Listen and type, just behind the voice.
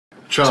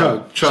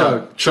Chug,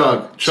 chug,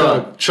 chug,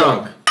 chug,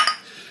 chug.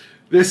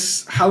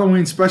 This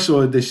Halloween special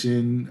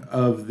edition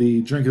of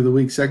the Drink of the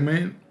Week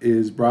segment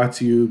is brought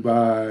to you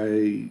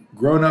by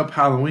grown-up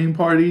Halloween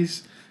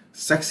parties,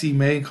 sexy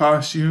May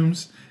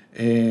costumes,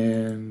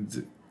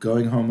 and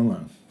going home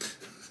alone.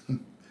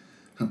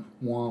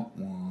 Womp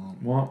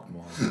womp. Womp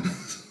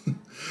womp.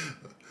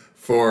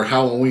 For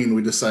Halloween,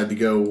 we decided to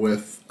go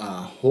with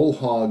Whole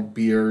Hog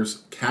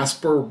Beer's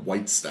Casper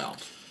White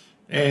Stout.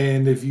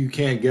 And if you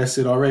can't guess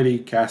it already,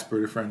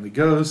 Casper the Friendly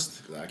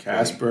Ghost, Exactly.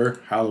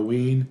 Casper,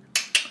 Halloween,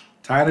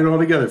 tying it all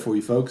together for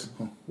you folks.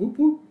 Whoop,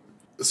 whoop.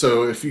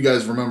 So if you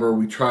guys remember,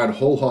 we tried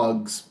Whole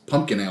Hog's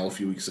Pumpkin Ale a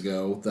few weeks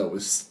ago. That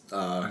was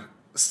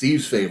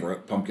Steve's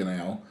favorite pumpkin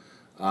ale.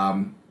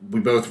 We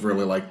both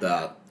really liked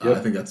that. Yep. I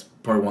think that's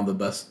probably one of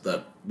the best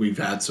that we've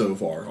had so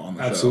far on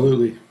the show.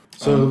 Absolutely.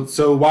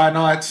 So why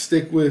not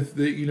stick with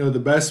the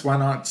best? Why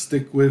not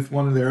stick with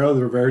one of their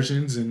other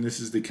versions? And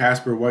this is the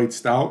Casper White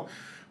Stout.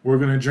 We're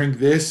going to drink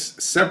this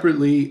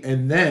separately,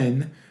 and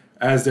then,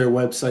 as their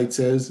website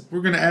says,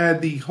 we're going to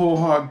add the Whole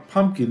Hog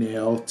Pumpkin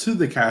Ale to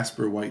the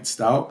Casper White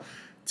Stout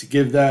to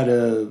give that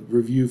a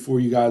review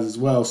for you guys as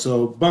well.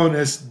 So,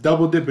 bonus,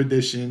 double dip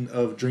edition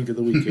of Drink of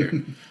the Week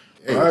here.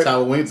 Hey, All it's right.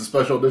 Halloween. It's a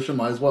special edition.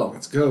 Might as well.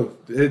 Let's go.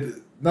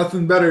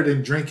 Nothing better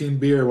than drinking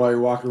beer while you're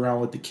walking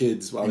around with the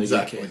kids while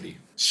Exactly. they get candy.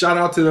 Shout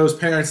out to those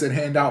parents that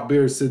hand out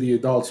beers to the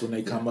adults when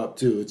they come up,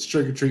 too. It's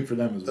trick or treat for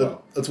them as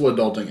well. That's what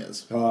adulting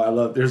is. Oh, I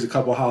love. There's a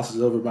couple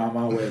houses over by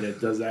my way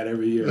that does that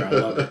every year. I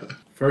love it.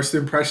 First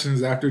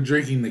impressions after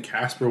drinking the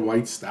Casper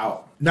White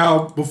Stout.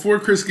 Now, before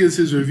Chris gives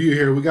his review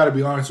here, we got to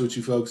be honest with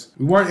you folks.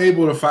 We weren't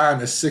able to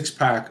find a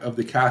 6-pack of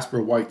the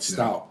Casper White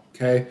Stout.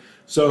 Okay,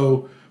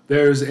 so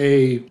there's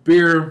a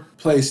beer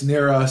place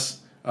near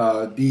us,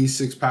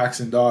 these 6-packs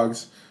and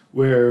dogs,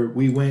 where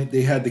we went.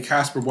 They had the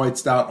Casper White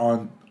Stout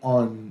on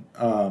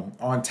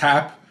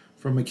tap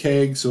from a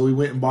keg, so we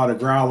went and bought a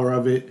growler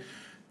of it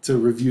to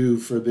review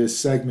for this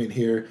segment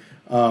here.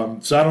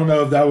 So I don't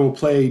know if that will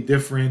play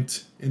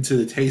different into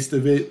the taste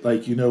of it.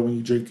 Like, when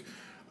you drink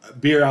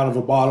beer out of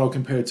a bottle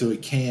compared to a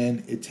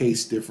can, it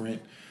tastes different.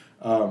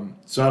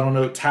 So I don't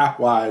know, tap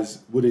wise,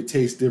 would it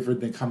taste different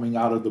than coming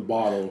out of the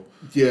bottle?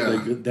 Yeah.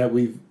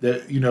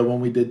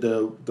 When we did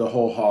the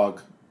Whole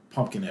Hog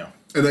Pumpkin Ale.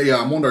 And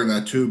I'm wondering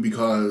that too,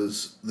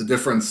 because the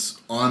difference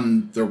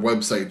on their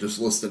website just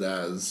listed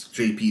as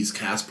JP's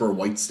Casper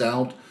White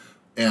Stout,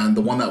 and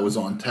the one that was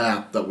on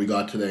tap that we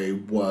got today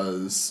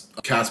was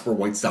Casper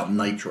White Stout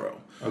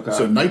Nitro. Okay.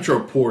 So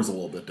Nitro pours a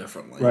little bit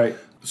differently. Right.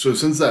 So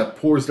since that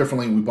pours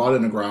differently, we bought it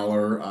in a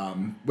growler.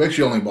 We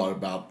actually only bought it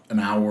about an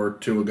hour or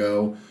two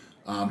ago,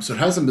 so it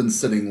hasn't been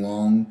sitting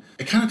long.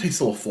 It kind of tastes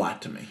a little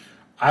flat to me.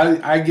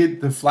 I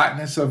get the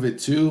flatness of it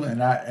too,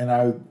 and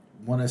I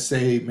want to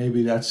say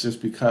maybe that's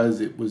just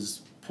because it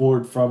was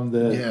poured from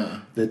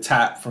the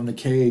tap from the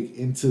keg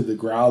into the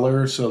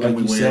growler. So like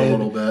you said, a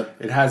little bit.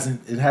 It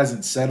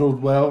hasn't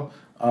settled well.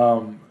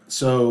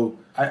 So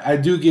I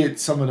do get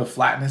some of the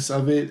flatness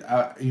of it.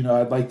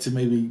 I'd like to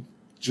maybe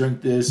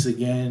drink this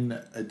again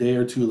a day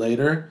or two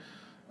later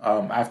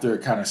after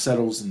it kind of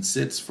settles and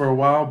sits for a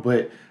while.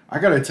 But I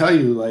gotta tell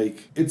you,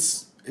 like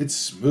it's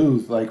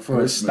smooth. Like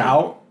for a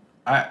stout,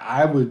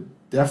 I would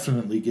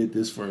definitely get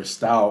this for a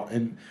stout.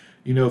 And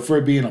for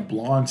it being a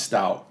blonde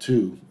stout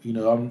too.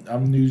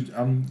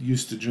 I'm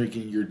used to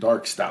drinking your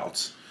dark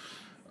stouts.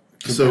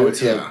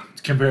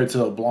 Compared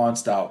to a blonde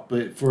stout,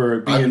 but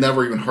for being, I've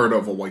never even heard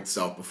of a white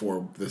stout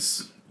before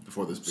this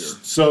beer.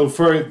 So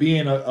for it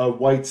being a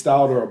white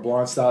stout or a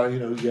blonde stout, you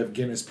have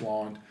Guinness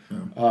Blonde.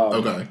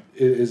 Okay,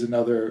 is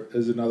another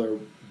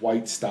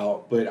white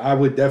stout, but I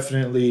would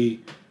definitely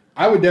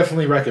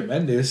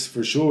recommend this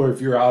for sure if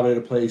you're out at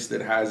a place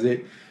that has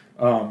it.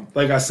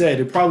 Like I said,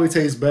 it probably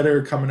tastes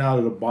better coming out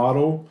of the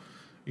bottle,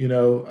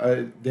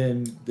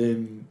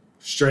 than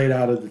straight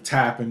out of the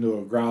tap into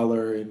a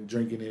growler and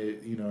drinking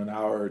it, an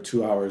hour or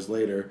 2 hours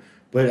later.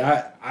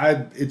 But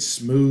it's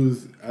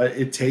smooth.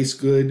 It tastes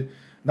good.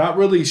 Not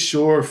really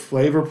sure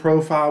flavor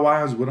profile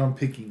wise what I'm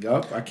picking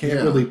up. I can't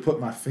really put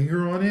my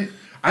finger on it.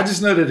 I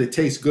just know that it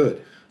tastes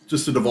good.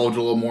 Just to divulge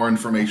a little more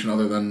information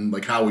other than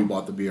like how we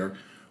bought the beer,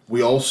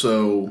 we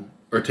also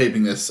are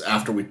taping this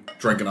after we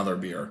drank another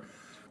beer.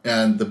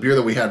 And the beer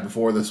that we had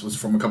before this was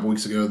from a couple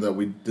weeks ago that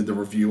we did the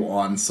review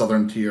on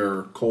Southern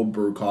Tier Cold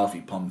Brew Coffee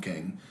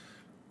Pumpkin.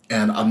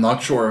 And I'm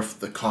not sure if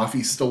the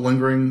coffee's still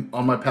lingering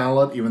on my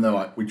palate, even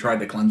though we tried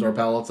to cleanse our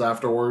palates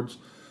afterwards.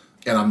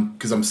 And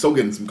because I'm still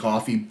getting some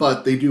coffee,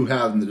 but they do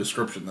have in the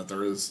description that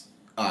there is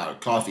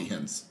coffee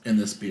hints in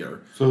this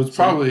beer. So it's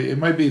probably it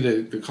might be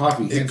the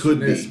coffee hints. It could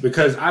be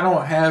because I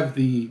don't have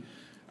the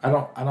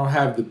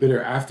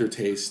bitter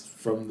aftertaste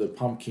from the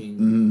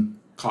pumpkin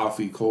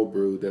coffee cold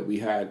brew that we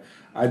had.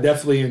 I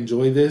definitely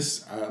enjoy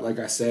this. Like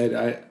I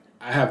said,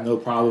 I have no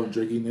problem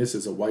drinking this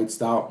as a white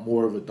stout.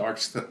 More of a dark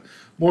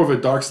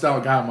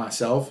stout guy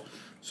myself.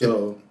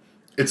 So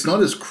it's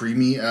not as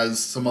creamy as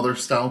some other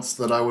stouts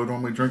that I would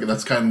normally drink, and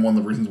that's kind of one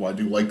of the reasons why I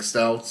do like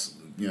stouts.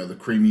 The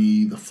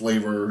creamy, the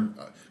flavor.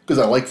 because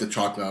I like the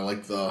chocolate. I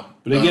like the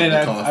But again,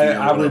 the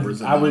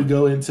coffee I would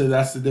go into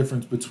that's the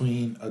difference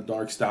between a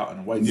dark stout and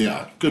a white stout.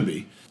 Yeah, could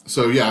be.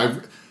 So yeah,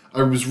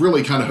 I was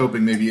really kind of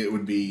hoping maybe it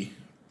would be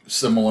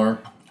similar,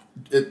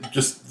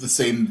 just the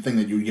same thing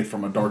that you would get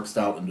from a dark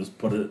stout and just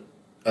put it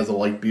as a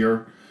light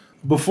beer.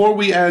 Before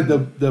we add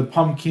the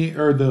pumpkin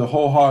or the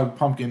whole hog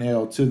pumpkin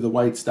ale to the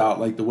white stout,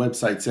 like the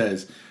website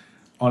says,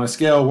 on a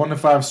scale of 1 to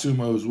 5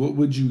 sumos, what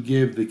would you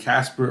give the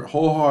Casper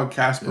whole hog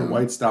Casper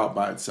white stout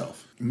by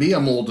itself? Me,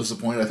 I'm a little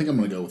disappointed. I think I'm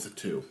going to go with a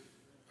 2.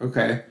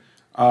 Okay,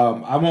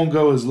 I won't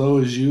go as low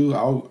as you.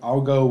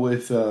 I'll go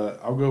with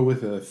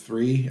a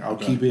 3. I'll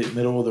keep it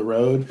middle of the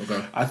road.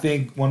 Okay. I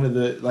think one of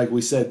the, like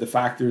we said, the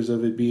factors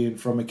of it being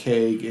from a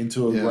keg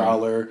into a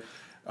growler,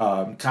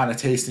 kind of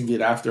tasting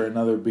it after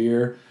another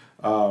beer.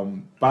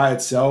 By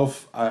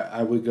itself,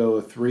 I would go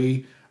a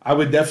 3. I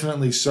would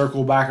definitely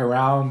circle back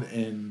around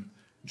and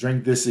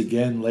drink this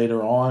again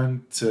later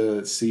on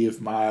to see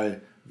if my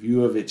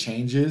view of it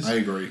changes. I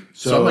agree.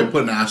 So I might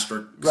put an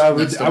asterisk. I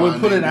would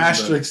put an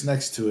asterisk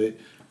next to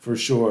it for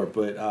sure.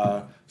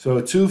 But so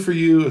a 2 for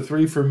you, a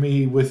 3 for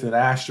me, with an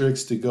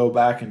asterisk to go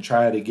back and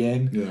try it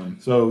again. Yeah.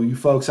 So you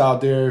folks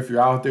out there, if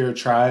you're out there,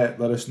 try it.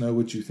 Let us know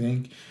what you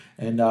think.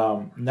 And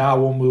now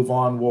we'll move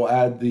on. We'll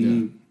add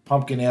the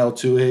pumpkin ale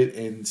to it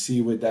and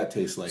see what that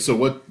tastes like. So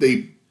what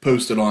they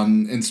posted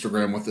on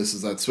Instagram with this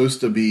is that it's supposed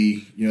to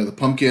be, the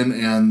pumpkin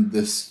and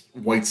this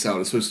white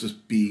stout is supposed to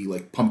be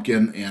like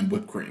pumpkin and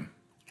whipped cream.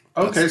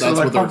 Okay, so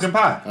like pumpkin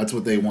pie. That's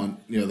what they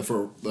want, the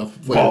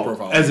flavor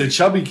profile. As a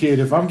chubby kid,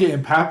 if I'm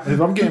getting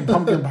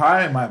pumpkin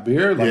pie in my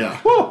beer,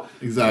 whew,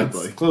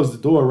 exactly. Let's close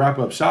the door, wrap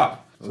up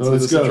shop. So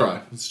let's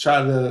go. Let's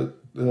try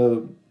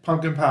the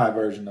pumpkin pie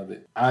version of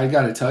it. I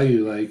got to tell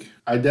you,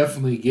 I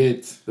definitely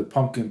get the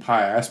pumpkin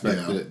pie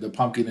aspect, the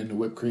pumpkin and the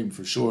whipped cream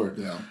for sure.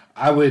 Yeah,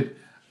 I would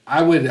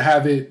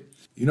have it.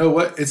 You know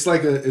what? It's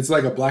like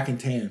a black and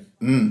tan.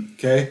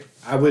 Okay.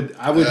 I would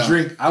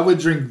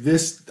drink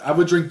this. I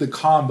would drink the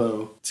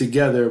combo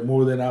together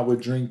more than I would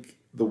drink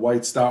the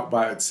white stout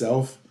by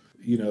itself.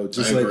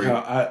 Just like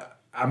how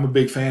I'm a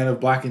big fan of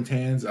black and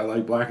tans. I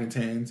like black and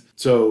tans.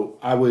 So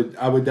I would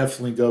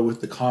definitely go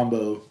with the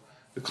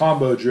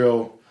combo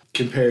drill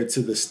compared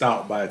to the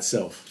stout by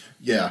itself.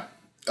 Yeah.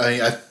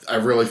 I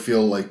really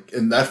feel like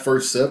in that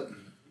first sip,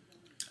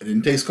 I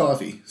didn't taste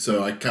coffee.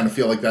 So I kind of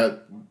feel like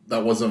that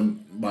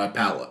wasn't my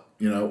palate,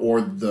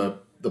 or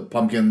the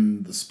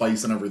pumpkin, the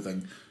spice and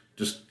everything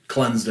just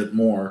cleansed it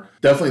more.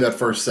 Definitely that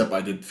first sip,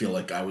 I did feel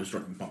like I was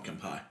drinking pumpkin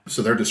pie.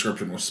 So their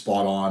description was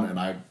spot on, and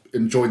I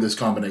enjoyed this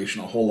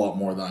combination a whole lot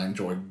more than I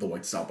enjoyed the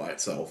white stout by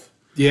itself.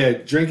 Yeah,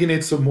 drinking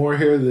it some more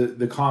here,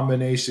 the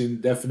combination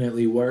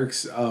definitely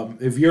works.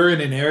 If you're in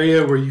an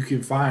area where you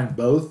can find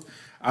both,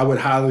 I would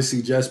highly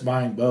suggest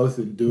buying both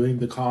and doing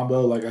the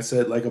combo, like I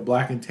said, like a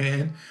black and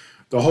tan.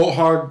 The whole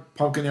hard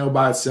pumpkin ale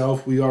by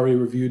itself, we already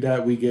reviewed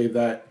that. We gave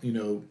that,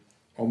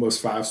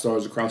 almost 5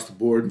 stars across the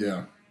board.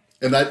 Yeah.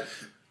 And that,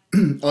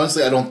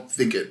 honestly, I don't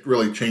think it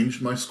really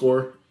changed my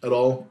score at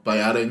all by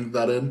adding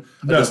that in.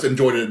 No. I just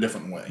enjoyed it a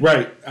different way.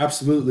 Right.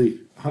 Absolutely.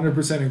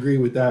 100% agree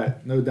with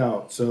that. No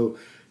doubt. So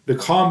the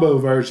combo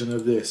version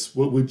of this,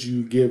 what would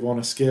you give on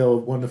a scale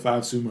of 1 to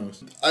 5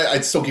 sumos?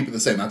 I'd still keep it the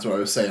same. That's what I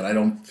was saying. I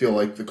don't feel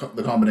like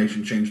the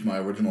combination changed my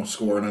original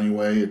score in any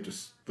way. It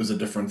just was a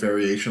different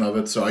variation of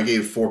it. So I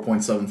gave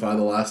 4.75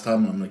 the last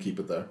time, and I'm going to keep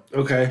it there.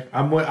 Okay,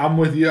 I'm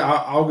with you.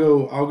 I'll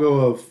go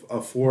a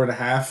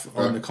 4.5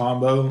 on the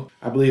combo.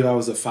 I believe I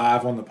was a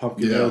 5 on the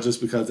pumpkin ale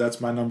just because that's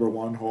my number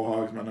one. Whole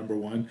hog's my number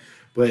one.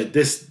 But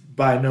this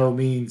by no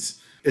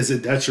means is a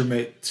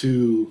detriment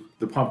to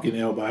the pumpkin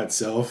ale by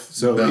itself.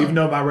 So even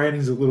though my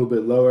rating's a little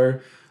bit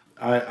lower,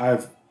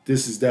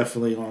 this is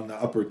definitely on the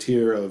upper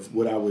tier of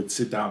what I would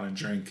sit down and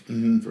drink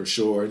for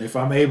sure. And if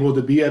I'm able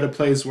to be at a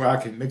place where I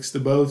can mix the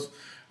both,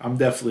 I'm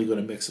definitely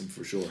going to mix them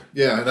for sure.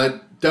 Yeah, and I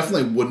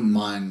definitely wouldn't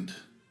mind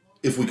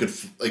if we could,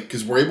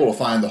 because we're able to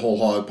find the whole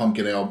hog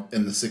pumpkin ale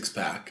in the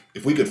 6-pack.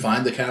 If we could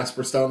find the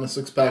Casper Stout in the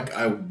 6-pack,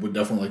 I would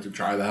definitely like to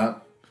try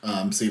that.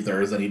 See if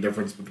there is any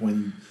difference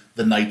between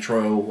the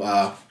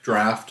nitro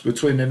draft.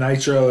 Between the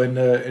nitro and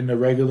the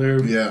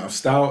regular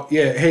stout.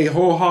 Yeah, hey,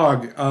 whole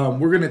hog,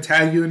 we're going to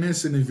tag you in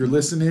this, and if you're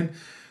listening,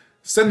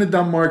 send the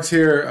dumb marks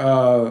here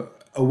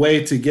a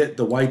way to get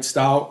the white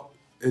stout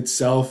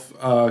itself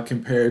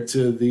compared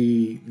to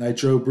the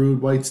nitro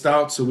brewed white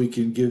stout, so we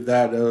can give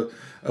that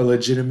a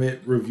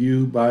legitimate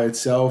review by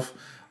itself.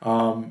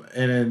 And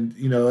then,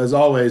 as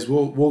always,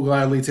 we'll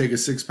gladly take a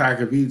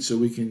 6-pack of each so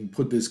we can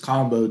put this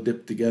combo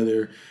dip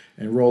together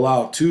and roll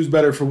out. 2's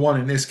better for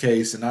 1 in this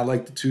case, and I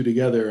like the 2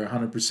 together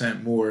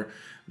 100% more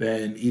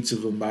than each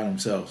of them by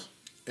themselves.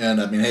 And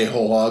I mean, hey,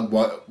 whole hog,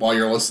 while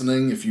you're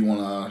listening, if you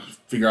want to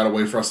figure out a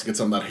way for us to get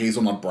some of that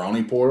hazelnut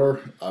brownie porter,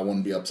 I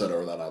wouldn't be upset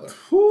over that either.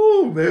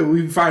 Whew, man,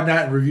 we can find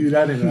that and review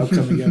that in an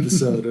upcoming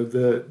episode of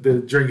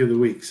the drink of the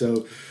week.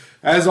 So,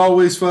 as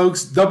always,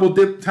 folks, double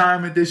dip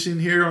time edition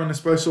here on a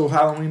special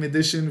Halloween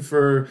edition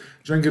for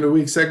Drink of the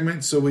Week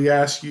segment. So we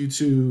ask you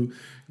to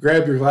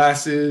grab your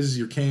glasses,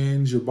 your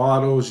cans, your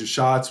bottles, your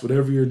shots,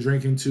 whatever you're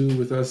drinking to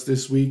with us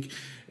this week,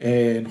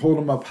 and hold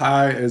them up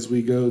high as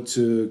we go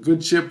to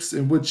good ships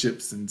and wood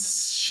ships and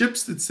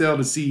ships that sail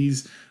the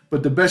seas.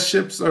 But the best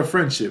ships are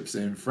friendships,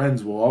 and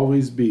friends will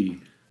always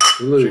be.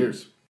 Salute.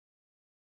 Cheers.